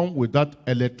 They come with that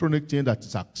electronic thing that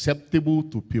is acceptable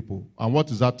to people. And what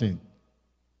is that thing?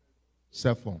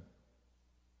 Cell phone.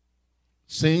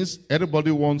 Since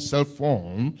everybody wants cell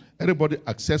phone, everybody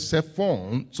accepts cell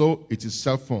phone, so it is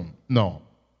cell phone. No.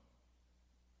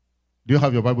 Do you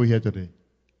have your Bible here today?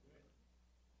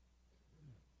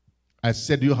 I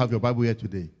said, do you have your Bible here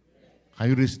today? Can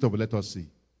you raise it up and let us see?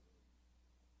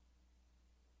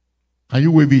 Can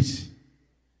you wave it?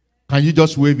 Can you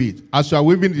just wave it? As you are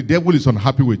waving, the devil is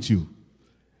unhappy with you.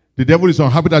 The devil is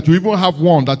unhappy that you even have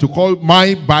one that you call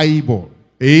my Bible.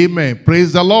 Amen.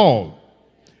 Praise the Lord.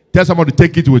 Tell somebody,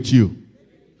 take it with you.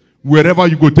 Wherever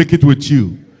you go, take it with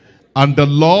you. And the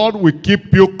Lord will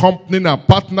keep you company and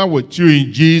partner with you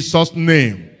in Jesus'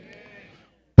 name.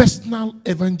 Personal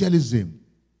evangelism.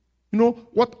 You know,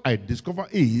 what I discover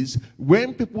is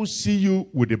when people see you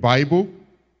with the Bible,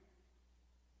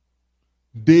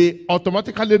 they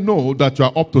automatically know that you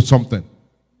are up to something.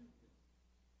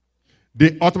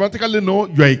 They automatically know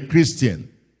you are a Christian.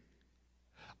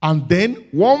 And then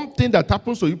one thing that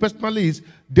happens to you personally is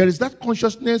there is that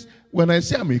consciousness, when I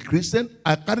say I'm a Christian,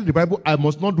 I carry the Bible, I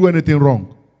must not do anything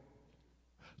wrong.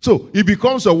 So it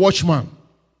becomes a watchman.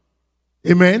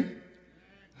 Amen?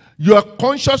 You are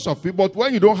conscious of it, but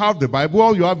when you don't have the Bible,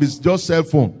 all you have is just cell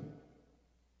phone.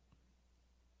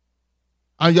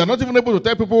 And you are not even able to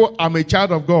tell people, I'm a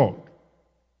child of God.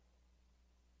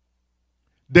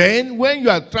 Then when you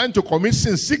are trying to commit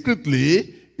sin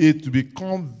secretly, it will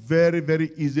become very,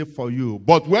 very easy for you.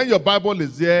 But when your Bible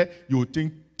is there, you will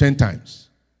think 10 times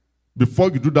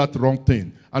before you do that wrong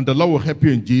thing. And the Lord will help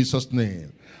you in Jesus'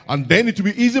 name. And then it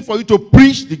will be easy for you to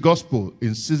preach the gospel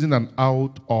in season and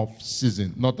out of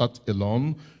season. Not that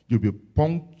alone. You'll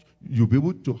be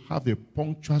able to have a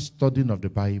punctual studying of the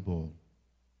Bible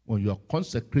when you are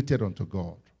consecrated unto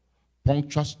God.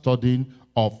 Punctual studying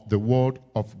of the word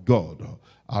of God.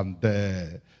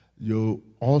 And you'll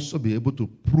also be able to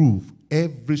prove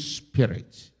every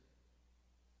spirit.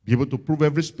 Be able to prove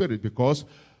every spirit because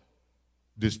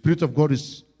the Spirit of God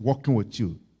is working with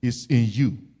you. It's in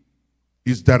you.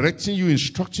 It's directing you,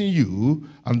 instructing you,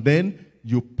 and then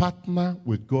you partner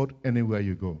with God anywhere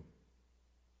you go.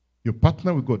 You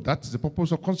partner with God. That is the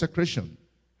purpose of consecration.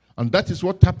 And that is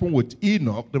what happened with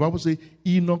Enoch. The Bible says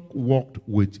Enoch walked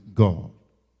with God.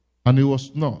 And he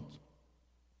was not.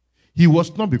 He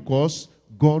was not because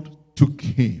God took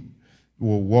him. We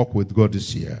will walk with God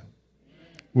this year.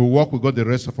 We will walk with God the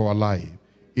rest of our life.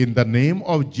 In the name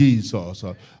of Jesus.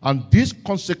 And this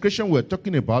consecration we're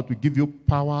talking about will give you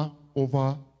power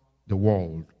over the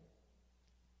world,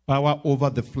 power over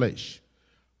the flesh,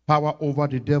 power over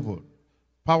the devil,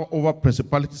 power over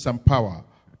principalities and power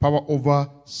over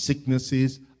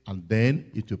sicknesses, and then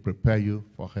it will prepare you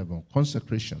for heaven.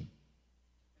 Consecration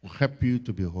will help you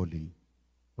to be holy,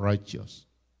 righteous,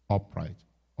 upright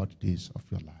all the days of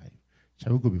your life.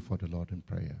 Shall we go before the Lord in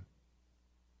prayer?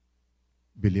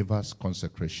 Believers'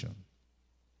 consecration.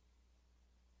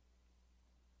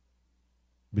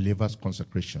 Believers'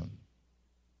 consecration.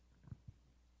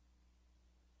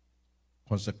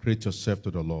 Consecrate yourself to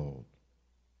the Lord.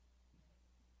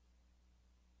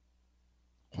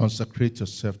 Consecrate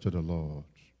yourself to the Lord.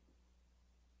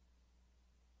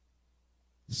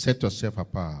 Set yourself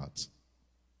apart.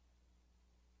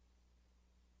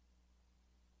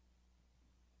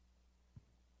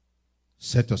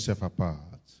 Set yourself apart.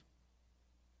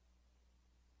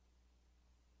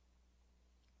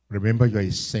 Remember you are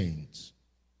a saint.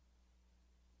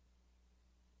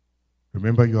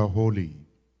 Remember you are holy.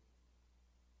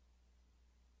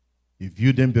 If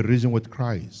you then be risen with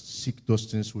Christ, seek those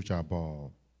things which are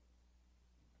above,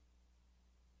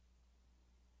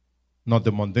 not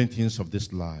the mundane things of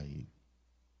this life.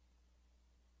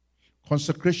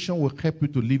 Consecration will help you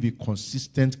to live a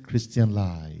consistent Christian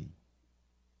life.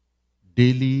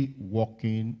 Daily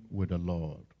walking with the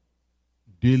Lord.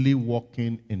 Daily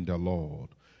walking in the Lord.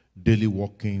 Daily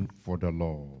walking for the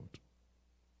Lord.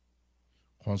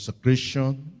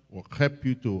 Consecration will help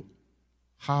you to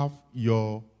have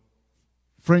your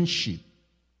friendship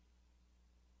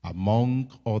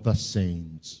among other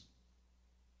saints.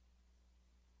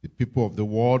 The people of the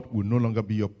world will no longer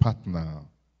be your partner.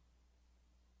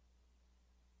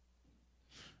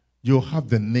 You have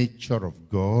the nature of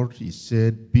God. He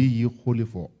said, be ye holy,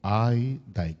 for I,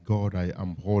 thy God, I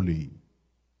am holy.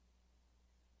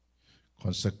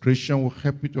 Consecration will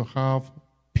help you to have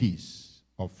peace,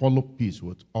 or follow peace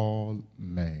with all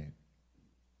men.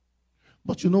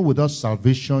 But you know, without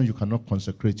salvation, you cannot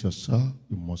consecrate yourself.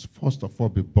 You must first of all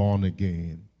be born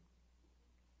again.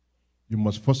 You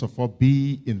must first of all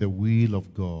be in the will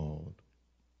of God.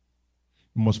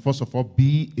 You must first of all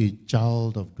be a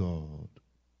child of God.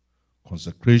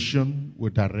 Consecration will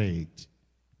direct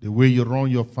the way you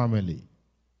run your family,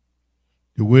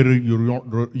 the way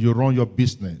you run your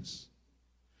business,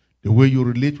 the way you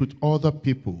relate with other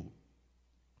people,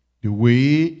 the way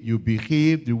you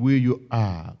behave, the way you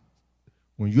act.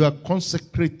 When you are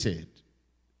consecrated,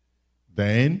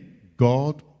 then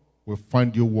God will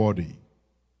find you worthy.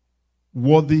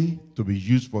 Worthy to be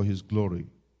used for his glory.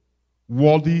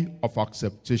 Worthy of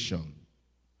acceptation.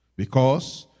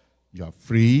 Because you are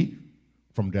free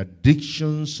from the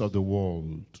addictions of the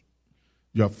world.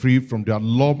 You are free from the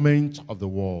allurement of the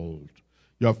world.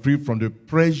 You are free from the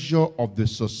pressure of the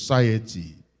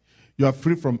society. You are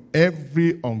free from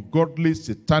every ungodly,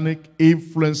 satanic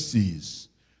influences.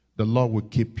 The Lord will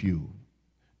keep you.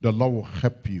 The Lord will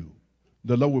help you.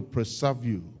 The Lord will preserve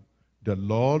you. The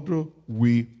Lord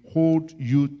will hold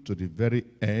you to the very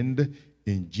end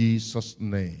in Jesus'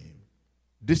 name.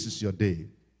 This is your day.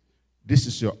 This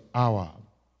is your hour.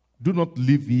 Do not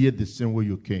live here the same way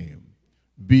you came.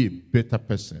 Be a better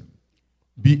person.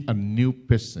 Be a new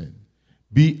person.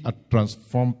 Be a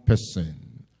transformed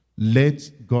person.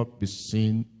 Let God be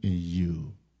seen in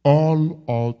you.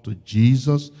 All to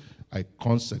Jesus I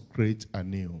consecrate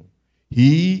anew.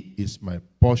 He is my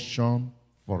portion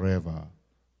forever.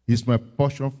 He is my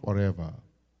portion forever.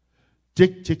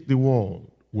 Take the world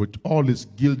with all its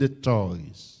gilded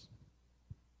toys.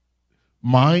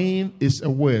 Mine is a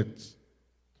word,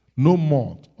 no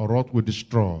moth or rot will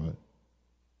destroy.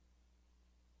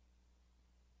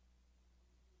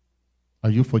 Are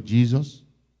you for Jesus?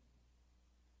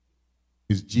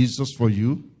 Is Jesus for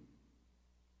you?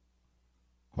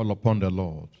 Call upon the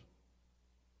Lord.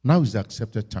 Now is the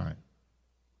accepted time.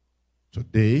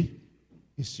 Today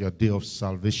is your day of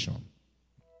salvation.